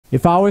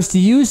If I was to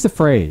use the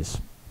phrase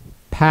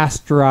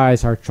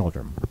pasteurize our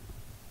children,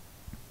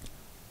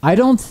 I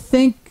don't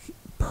think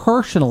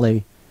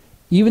personally,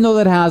 even though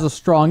that has a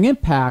strong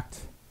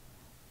impact,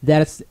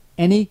 that it's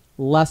any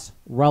less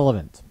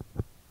relevant.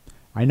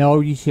 I know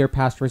you hear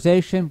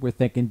pasteurization, we're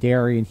thinking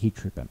dairy and heat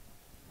treatment.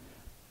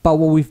 But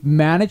what we've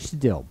managed to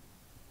do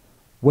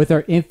with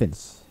our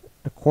infants,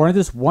 according to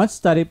this one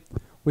study,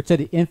 which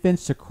studied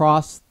infants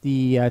across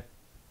the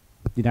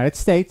United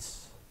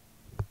States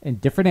in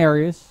different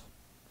areas,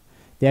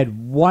 they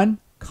had one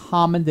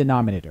common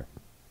denominator.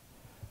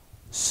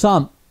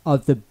 Some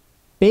of the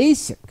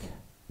basic,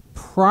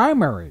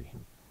 primary,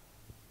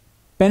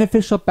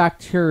 beneficial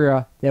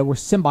bacteria that were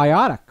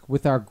symbiotic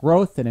with our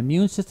growth and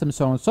immune system,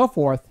 so on and so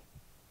forth,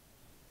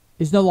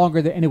 is no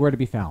longer there anywhere to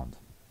be found.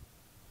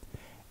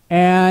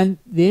 And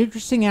the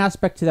interesting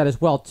aspect to that as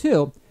well,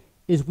 too,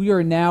 is we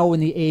are now in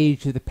the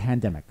age of the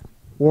pandemic,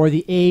 or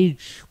the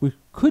age, we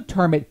could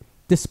term it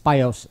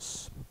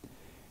dysbiosis.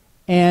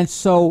 And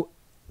so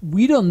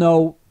we don't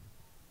know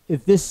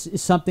if this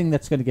is something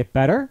that's going to get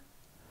better,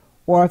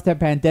 or if the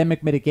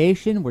pandemic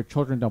mitigation, where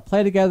children don't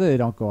play together, they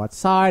don't go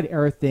outside,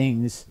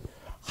 everything's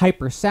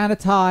hyper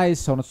sanitized,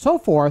 so on and so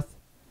forth,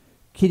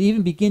 could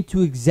even begin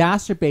to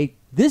exacerbate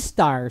this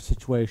dire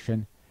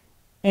situation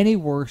any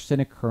worse than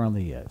it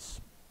currently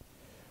is.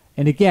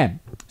 And again,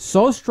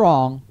 so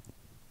strong,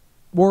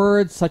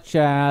 words such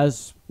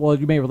as, well,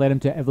 you may relate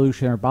them to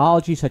evolutionary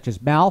biology, such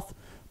as mouth,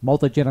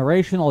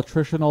 multi-generational,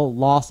 attritional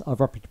loss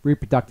of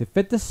reproductive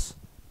fitness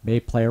may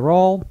play a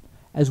role,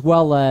 as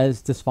well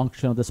as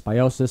dysfunctional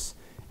dysbiosis.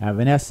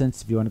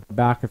 Evanescence, if you want to go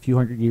back a few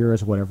hundred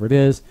years, whatever it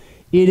is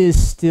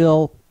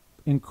still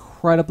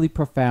incredibly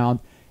profound,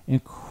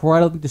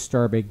 incredibly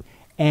disturbing,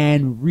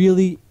 and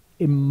really,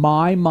 in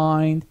my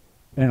mind,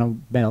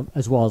 and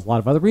as well as a lot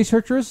of other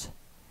researchers,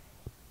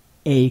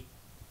 a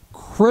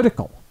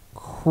critical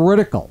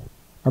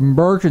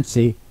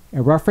emergency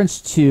in reference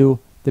to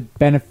the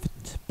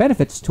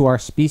benefits to our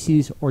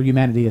species or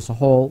humanity as a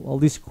whole,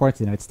 at least according to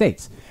the United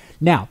States.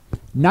 Now,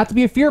 not to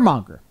be a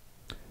fearmonger,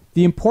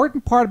 the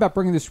important part about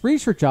bringing this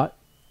research out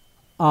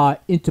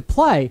into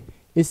play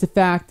is the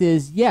fact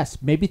is, yes,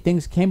 maybe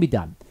things can be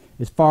done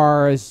as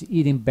far as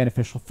eating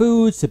beneficial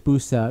foods to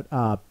boost that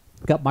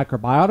gut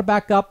microbiota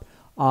back up,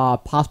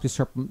 possibly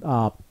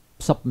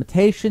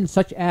supplementation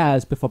such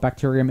as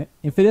Bifidobacterium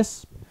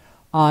infantis,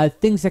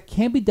 things that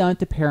can be done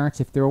to parents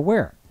if they're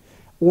aware.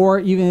 Or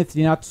even if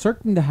you're not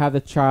certain, to have the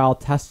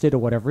child tested or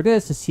whatever it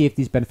is to see if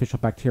these beneficial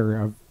bacteria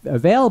are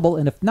available,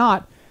 and if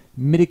not,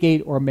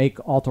 mitigate or make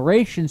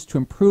alterations to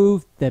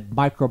improve the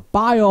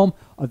microbiome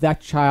of that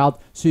child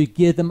so you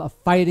give them a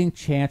fighting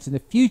chance in the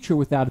future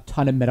without a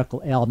ton of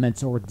medical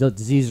ailments or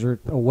disease or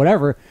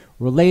whatever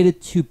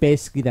related to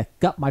basically that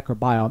gut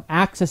microbiome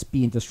access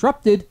being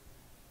disrupted,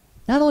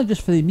 not only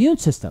just for the immune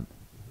system,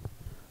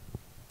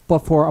 but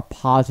for a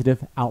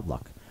positive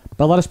outlook.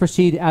 But let us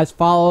proceed as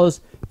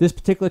follows. This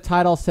particular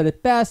title said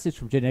it best. It's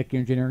from Genetic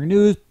Engineering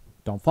News.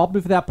 Don't fault me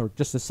for that, but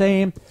just the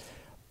same.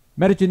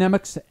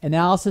 Metagenomics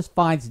analysis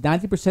finds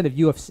 90% of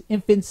U.S.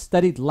 infants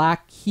studied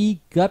lack key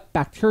gut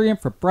bacterium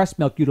for breast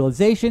milk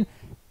utilization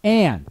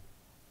and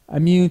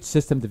immune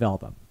system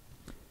development.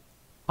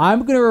 I'm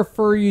going to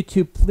refer you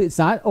to, it's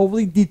not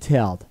overly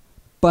detailed,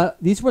 but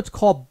these are what's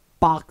called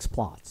box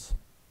plots.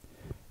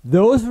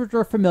 Those which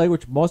are familiar,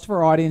 which most of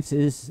our audience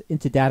is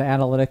into data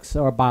analytics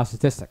or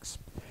biostatistics.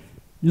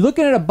 You're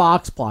looking at a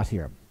box plot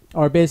here,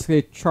 or basically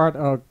a chart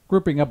or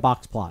grouping of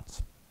box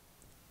plots.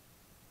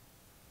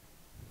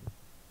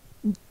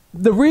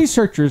 The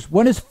researchers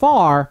went as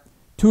far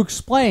to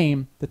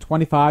explain the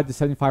 25 to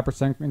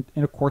 75%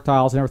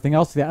 interquartiles and everything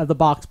else of the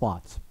box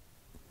plots.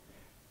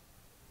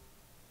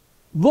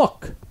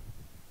 Look,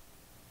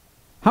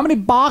 how many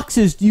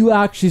boxes do you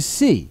actually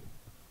see?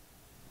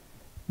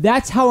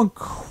 That's how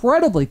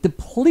incredibly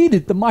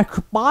depleted the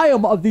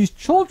microbiome of these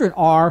children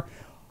are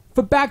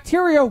for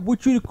bacteria,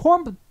 which you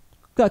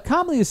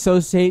commonly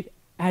associate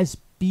as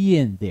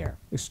being there.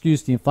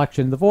 Excuse the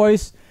inflection in the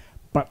voice,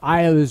 but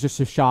I was just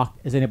as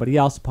shocked as anybody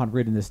else upon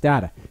reading this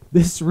data.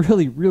 This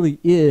really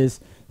is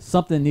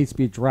something that needs to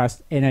be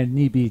addressed, and it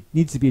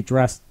needs to be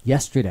addressed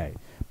yesterday.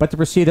 But to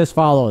proceed as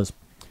follows.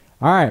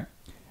 All right.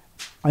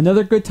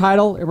 Another good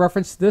title in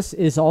reference to this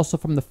is also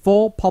from the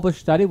full published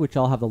study, which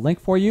I'll have the link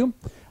for you,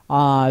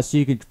 so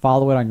you can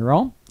follow it on your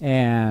own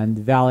and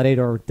validate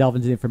or delve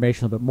into the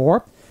information a little bit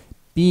more.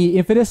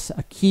 b.infantis,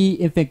 a key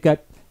infant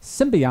gut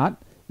symbiont,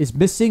 is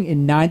missing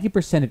in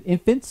 90% of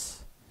infants.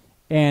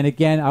 And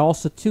again, I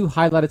also too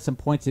highlighted some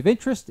points of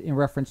interest in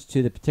reference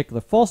to the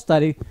particular full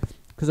study,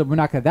 because we're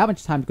not going to have that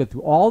much time to go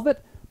through all of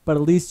it, but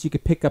at least you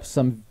could pick up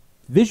some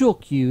visual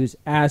cues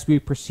as we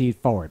proceed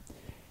forward.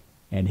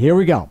 And here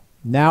we go.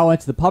 Now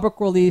into the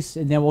public release,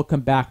 and then we'll come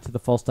back to the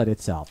full study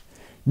itself.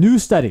 New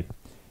study.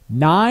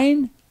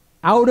 9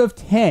 out of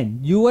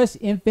 10 U.S.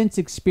 infants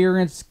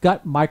experience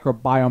gut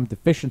microbiome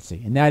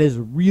deficiency. And that is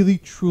really,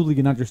 truly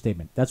an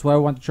understatement. That's why I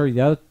want to show you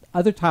the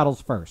other titles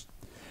first.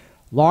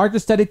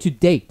 Largest study to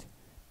date.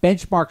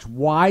 Benchmarks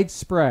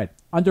widespread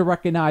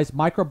under-recognized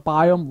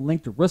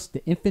microbiome-linked risk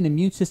to infant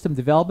immune system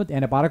development,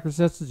 antibiotic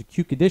resistance,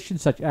 acute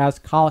conditions such as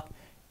colic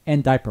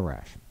and diaper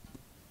rash.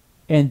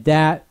 And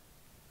that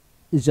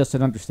is just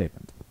an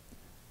understatement.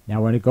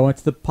 Now we're going to go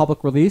into the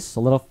public release a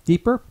little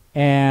deeper,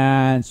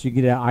 and so you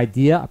get an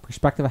idea, a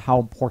perspective of how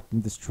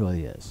important this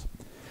truly is.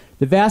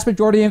 The vast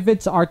majority of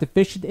infants are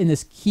deficient in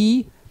this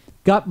key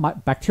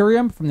gut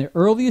bacterium from the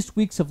earliest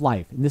weeks of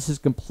life, and this is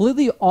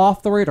completely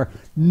off the radar.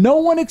 No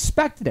one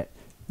expected it.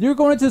 You're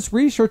going into this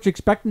research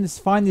expecting to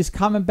find these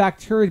common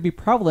bacteria to be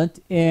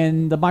prevalent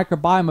in the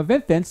microbiome of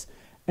infants,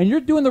 and you're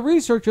doing the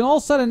research, and all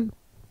of a sudden,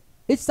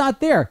 it's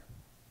not there.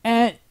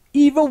 And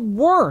even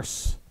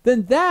worse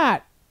than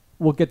that,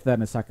 we'll get to that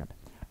in a second.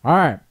 All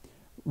right.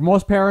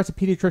 Most parents and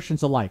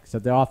pediatricians alike,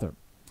 said the author.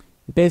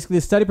 Basically,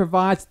 the study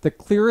provides the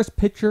clearest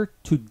picture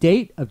to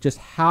date of just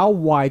how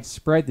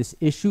widespread this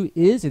issue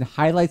is and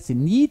highlights the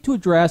need to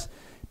address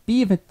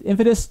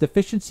b.infantis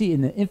deficiency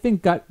in the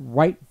infant gut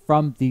right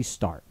from the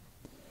start.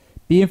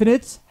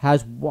 b.infantis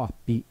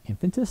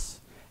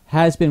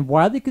has been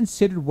widely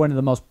considered one of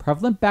the most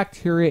prevalent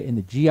bacteria in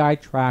the GI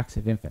tracts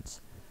of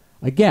infants.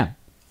 Again,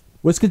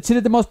 was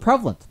considered the most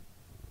prevalent,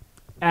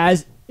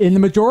 as in the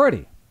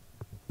majority.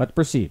 Let's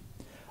proceed.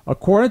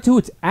 According to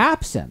its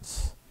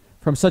absence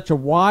from such a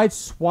wide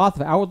swath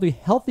of outwardly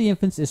healthy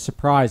infants is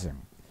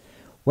surprising.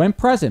 When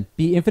present,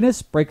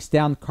 b.infantis breaks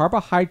down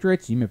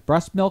carbohydrates in human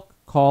breast milk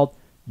called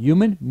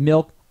human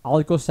milk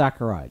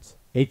oligosaccharides,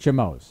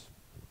 HMOs,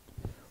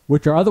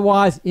 which are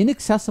otherwise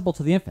inaccessible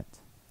to the infant.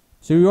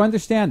 So you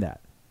understand that.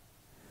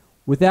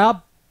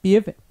 Without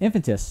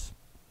b.infantis,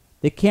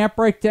 they can't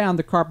break down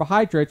the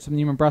carbohydrates from the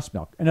human breast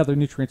milk and other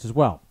nutrients as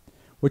well,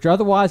 which are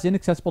otherwise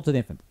inaccessible to the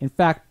infant. In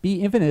fact,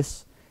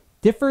 b.infantis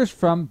differs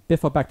from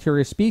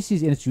Bifidobacterium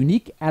species in its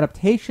unique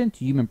adaptation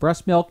to human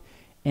breast milk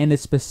and is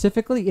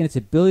specifically in its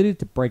ability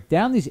to break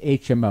down these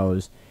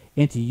HMOs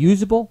into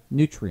usable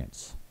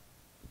nutrients.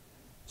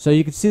 So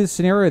you can see the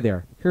scenario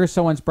there. Here's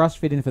someone's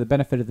breastfeeding for the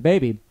benefit of the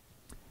baby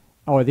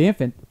or the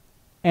infant,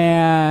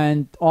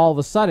 and all of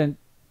a sudden,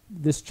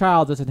 this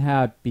child doesn't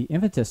have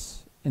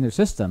b.infantis in their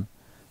system,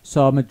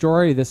 so a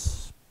majority of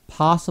this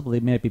possibly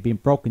may be being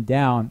broken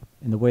down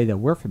in the way that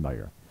we're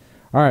familiar.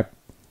 All right,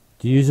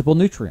 the usable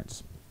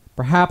nutrients.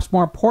 Perhaps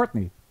more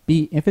importantly,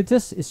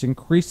 b.infantis is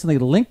increasingly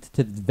linked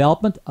to the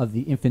development of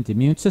the infant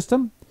immune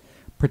system,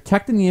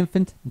 protecting the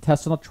infant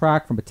intestinal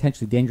tract from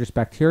potentially dangerous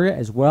bacteria,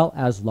 as well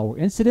as lower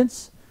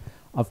incidence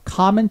of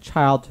common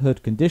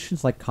childhood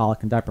conditions like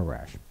colic and diaper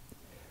rash.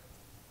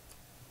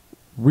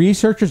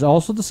 Researchers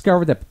also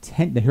discovered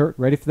that,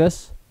 ready for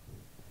this?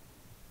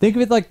 Think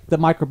of it like the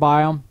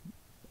microbiome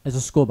as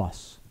a school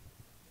bus.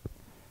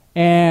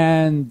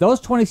 And those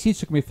 20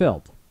 seats are going to be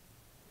filled.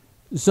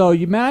 So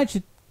you manage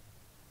to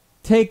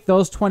take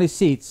those 20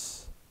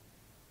 seats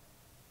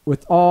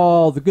with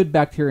all the good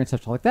bacteria and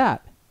such like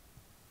that.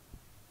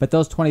 But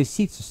those 20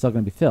 seats are still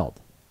going to be filled.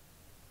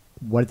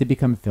 What did they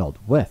become filled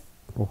with?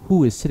 Or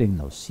who is sitting in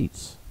those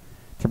seats?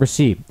 To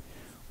proceed,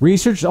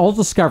 researchers also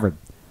discovered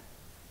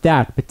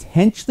that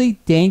potentially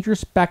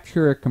dangerous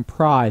bacteria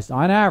comprised,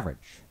 on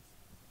average,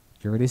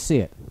 you already see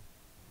it,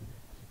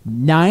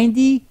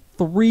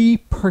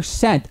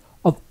 93%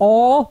 of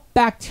all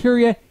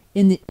bacteria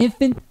in the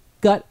infant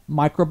gut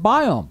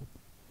microbiome.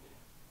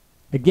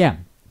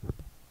 Again,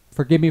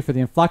 forgive me for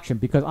the inflection,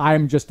 because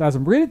I'm just, as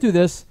I'm reading through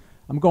this,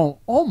 I'm going,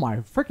 oh my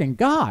freaking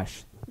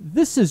gosh,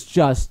 this is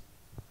just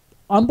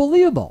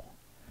unbelievable.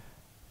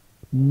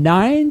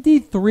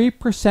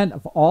 93%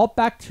 of all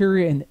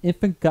bacteria in the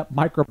infant gut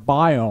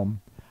microbiome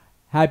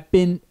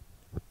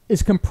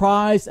is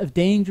comprised of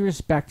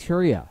dangerous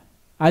bacteria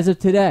as of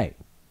today.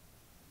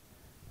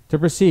 To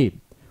proceed,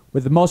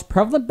 with the most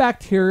prevalent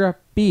bacteria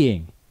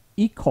being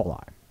E.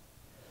 coli,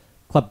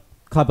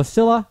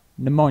 Klebsiella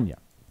pneumonia,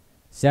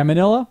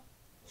 Salmonella,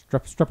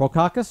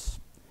 Streptococcus,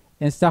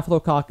 and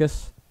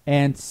Staphylococcus,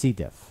 and C.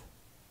 diff.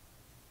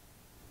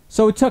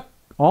 So we took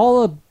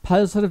all the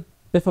positive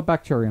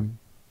Bifidobacterium,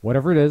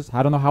 whatever it is,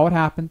 I don't know how it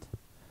happened,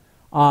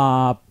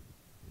 sanitize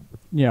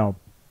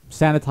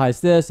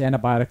this,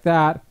 antibiotic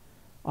that,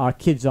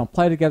 kids don't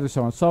play together,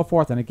 so on and so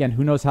forth. And again,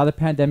 who knows how the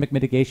pandemic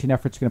mitigation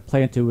efforts are going to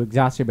play into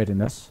exacerbating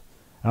this.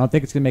 I don't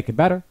think it's going to make it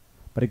better,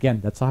 but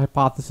again, that's a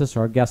hypothesis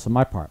or a guess on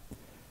my part.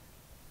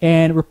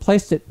 And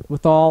replaced it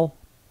with all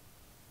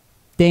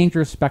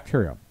dangerous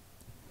bacteria.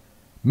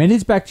 Many of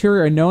these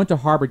bacteria are known to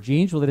harbor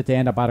genes related to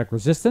antibiotic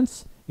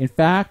resistance. In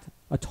fact,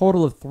 a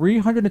total of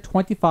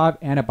 325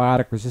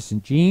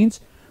 antibiotic-resistant genes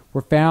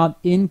were found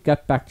in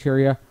gut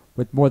bacteria,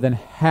 with more than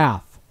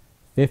half,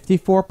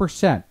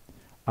 54%,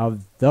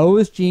 of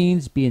those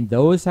genes being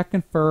those that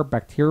confer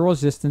bacterial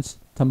resistance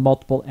to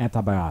multiple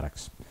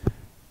antibiotics.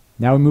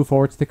 Now we move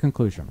forward to the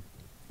conclusion.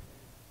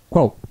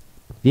 Quote,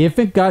 the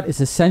infant gut is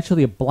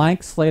essentially a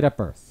blank slate at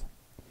birth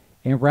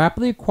and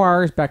rapidly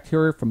acquires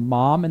bacteria from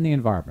mom and the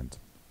environment.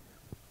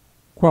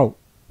 Quote,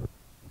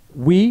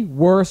 we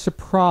were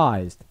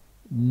surprised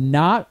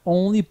not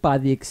only by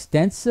the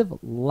extensive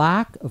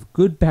lack of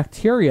good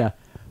bacteria,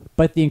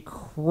 but the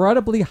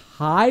incredibly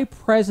high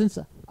presence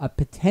of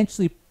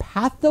potentially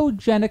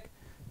pathogenic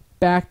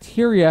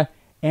bacteria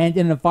and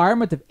an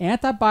environment of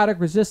antibiotic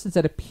resistance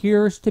that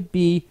appears to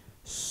be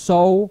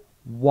so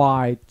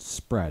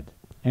widespread,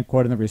 end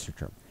quote in the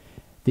researcher.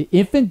 The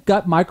infant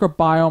gut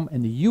microbiome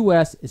in the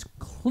U.S. is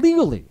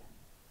clearly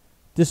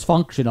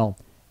dysfunctional,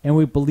 and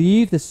we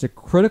believe this is a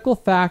critical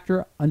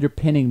factor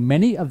underpinning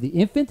many of the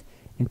infant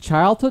and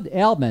childhood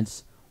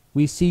ailments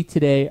we see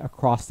today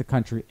across the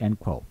country, end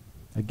quote.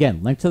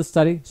 Again, link to the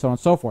study, so on and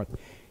so forth.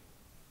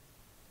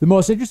 The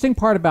most interesting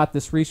part about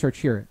this research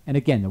here, and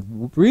again,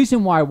 the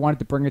reason why I wanted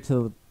to bring it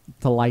to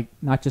light,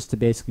 not just to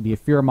basically be a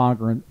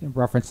fearmonger in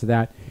reference to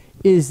that,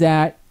 is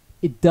that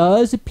it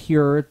does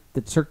appear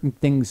that certain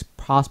things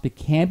possibly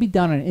can be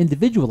done on an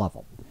individual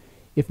level,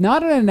 if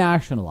not on a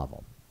national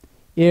level.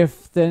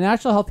 If the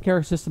national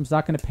healthcare system is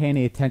not going to pay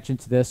any attention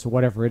to this or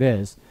whatever it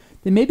is,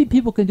 then maybe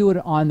people can do it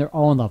on their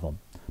own level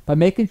by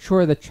making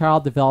sure the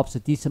child develops a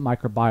decent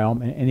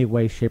microbiome in any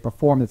way, shape, or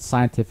form that's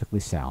scientifically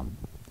sound.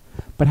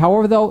 But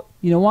however, though,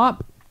 you know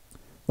what?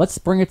 Let's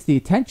bring it to the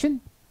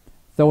attention,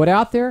 throw it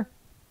out there,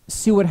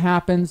 see what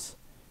happens.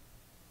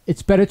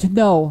 It's better to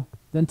know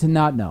than to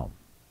not know.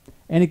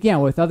 And again,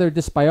 with other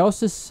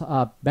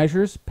dysbiosis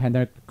measures,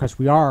 pandemic, because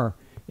we are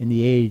in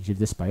the age of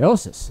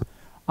dysbiosis,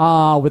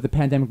 with the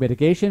pandemic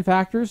mitigation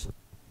factors,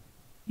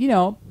 you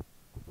know,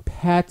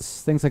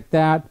 pets, things like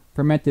that,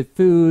 fermented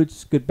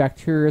foods, good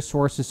bacteria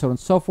sources, so on and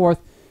so forth,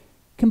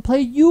 can play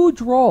a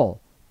huge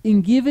role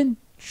in giving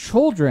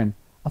children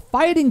a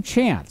fighting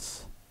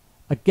chance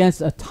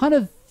against a ton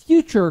of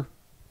future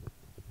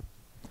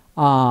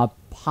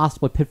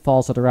possible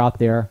pitfalls that are out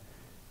there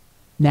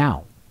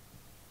now.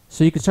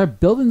 So you can start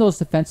building those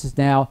defenses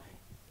now,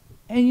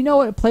 and you know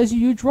what? It plays a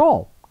huge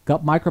role.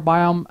 Gut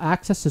microbiome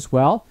access as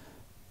well.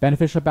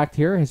 Beneficial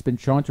bacteria has been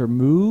shown to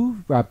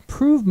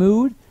improve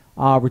mood,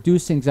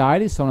 reduce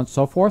anxiety, so on and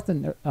so forth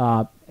in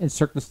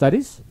certain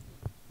studies.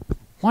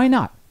 Why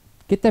not?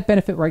 Get that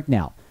benefit right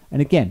now.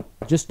 And again,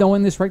 just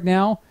knowing this right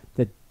now,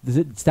 that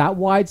it's that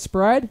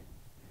widespread,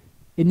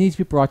 it needs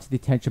to be brought to the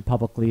attention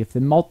publicly. If the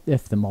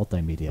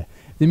multimedia,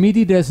 if the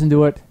media doesn't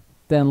do it,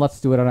 then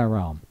let's do it on our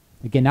own.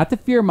 Again, not the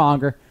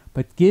fearmonger,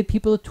 but give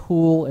people a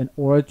tool in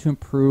order to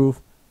improve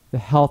the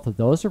health of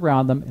those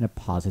around them in a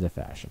positive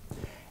fashion.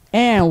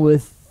 And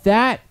with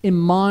that in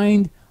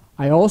mind,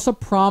 I also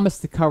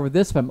promised to cover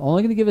this, but I'm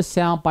only going to give a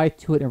sound bite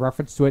to it in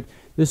reference to it.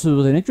 This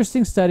was an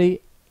interesting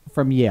study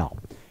from Yale.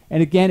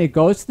 And again, it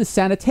goes to the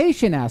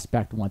sanitation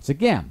aspect once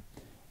again.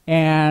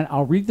 And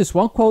I'll read this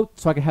one quote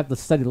so I can have the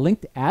study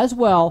linked as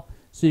well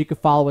so you can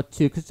follow it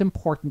too, because it's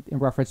important in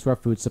reference to our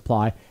food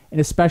supply and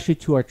especially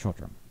to our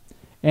children.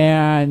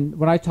 And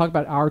when I talk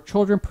about our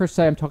children per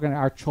se, I'm talking about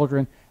our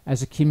children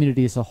as a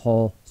community as a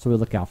whole, so we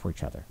look out for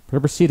each other.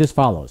 We'll proceed as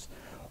follows.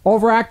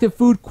 Overactive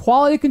food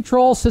quality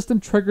control system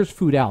triggers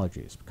food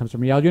allergies. It comes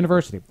from Yale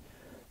University.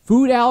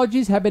 Food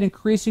allergies have been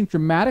increasing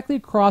dramatically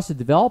across the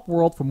developed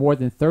world for more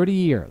than 30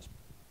 years.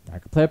 I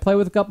could play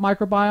with the gut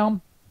microbiome,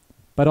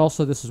 but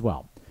also this as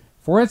well.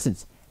 For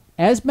instance,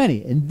 as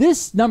many, and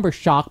this number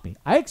shocked me.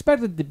 I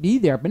expected it to be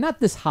there, but not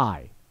this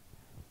high.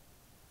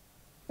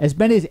 As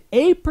many as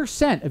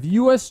 8% of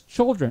U.S.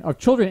 children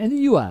in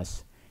the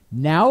U.S.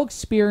 now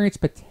experience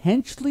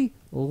potentially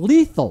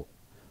lethal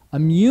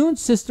immune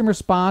system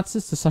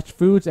responses to such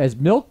foods as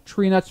milk,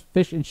 tree nuts,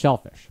 fish, and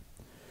shellfish.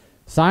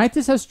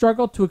 Scientists have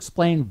struggled to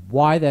explain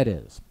why that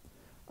is.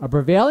 A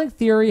prevailing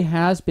theory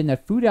has been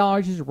that food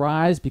allergies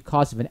arise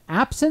because of an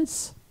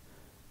absence.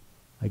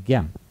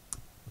 Again,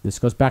 this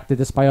goes back to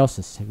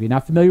dysbiosis. If you're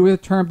not familiar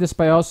with the term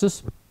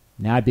dysbiosis,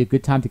 now would be a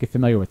good time to get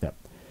familiar with it.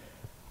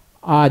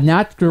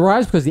 Not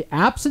arise because of the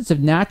absence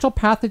of natural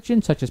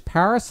pathogens such as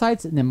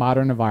parasites in the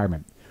modern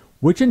environment,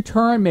 which in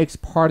turn makes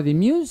part of the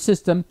immune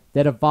system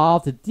that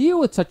evolved to deal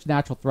with such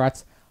natural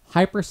threats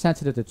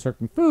hypersensitive to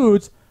certain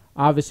foods,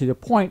 obviously the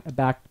point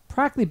about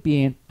practically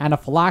being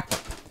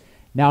anaphylactic.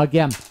 Now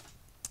again,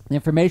 the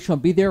information will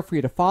be there for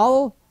you to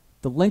follow.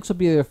 The links will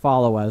be there to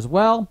follow as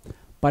well.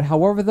 But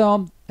however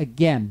though,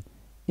 again,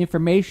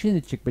 information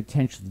that you could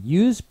potentially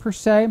use per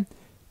se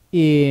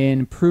in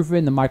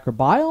improving the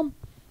microbiome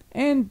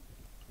and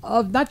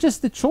of not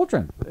just the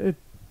children.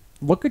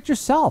 Look at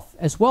yourself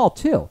as well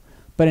too.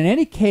 But in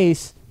any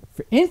case,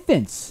 for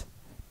infants,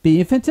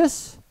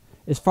 b.infantis,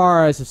 as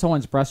far as if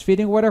someone's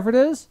breastfeeding or whatever it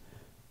is,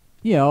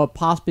 you know,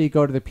 possibly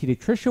go to the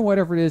pediatrician,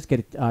 whatever it is,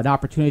 get an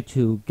opportunity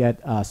to get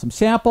some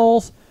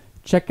samples,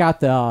 check out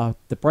the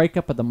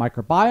breakup of the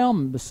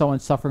microbiome, if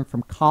someone's suffering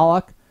from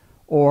colic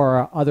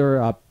or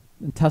other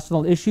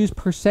intestinal issues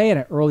per se at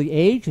an early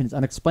age and it's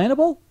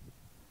unexplainable,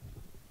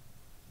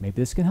 maybe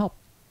this can help.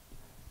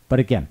 But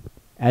again,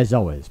 as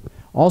always,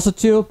 also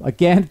too,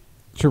 again,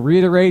 to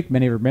reiterate,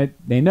 many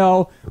may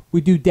know,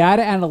 we do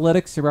data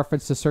analytics in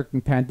reference to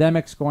certain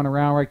pandemics going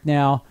around right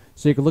now.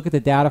 So you can look at the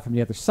data from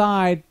the other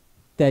side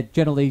that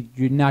generally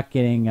you're not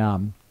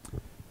getting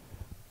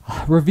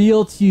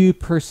revealed to you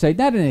per se,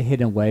 not in a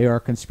hidden way or a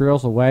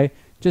conspiratorial way,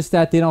 just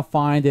that they don't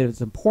find it as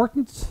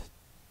important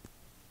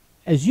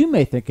as you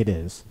may think it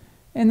is.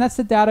 And that's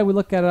the data we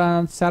look at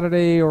on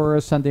Saturday or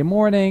Sunday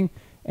morning.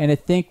 And I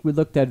think we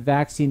looked at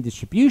vaccine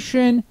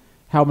distribution,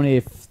 how many,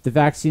 if the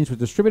vaccines were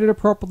distributed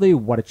appropriately,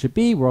 what it should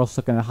be. We're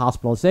also looking at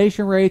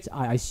hospitalization rates,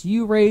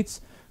 ICU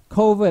rates,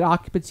 COVID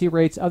occupancy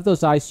rates of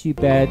those ICU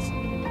beds,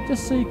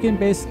 just so you can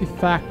basically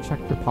fact check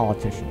your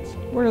politicians.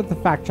 Where the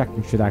fact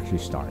checking should actually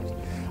start.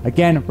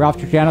 Again, Ralph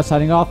Giuliano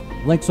signing off.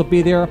 Links will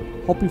be there.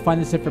 Hope you find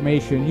this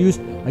information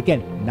used.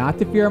 Again, not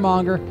to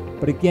fearmonger,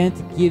 but again,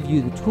 to give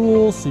you the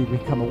tools so you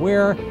become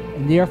aware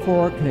and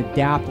therefore can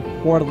adapt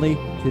accordingly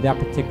to that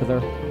particular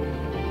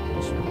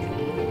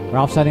research.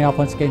 Ralph signing off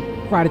once again.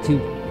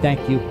 Gratitude.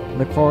 Thank you.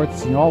 Look forward to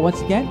seeing you all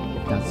once again.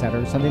 If not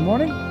Saturday, Sunday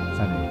morning,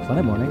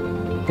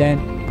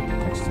 then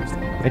next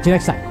Tuesday. Catch you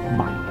next time.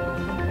 Bye.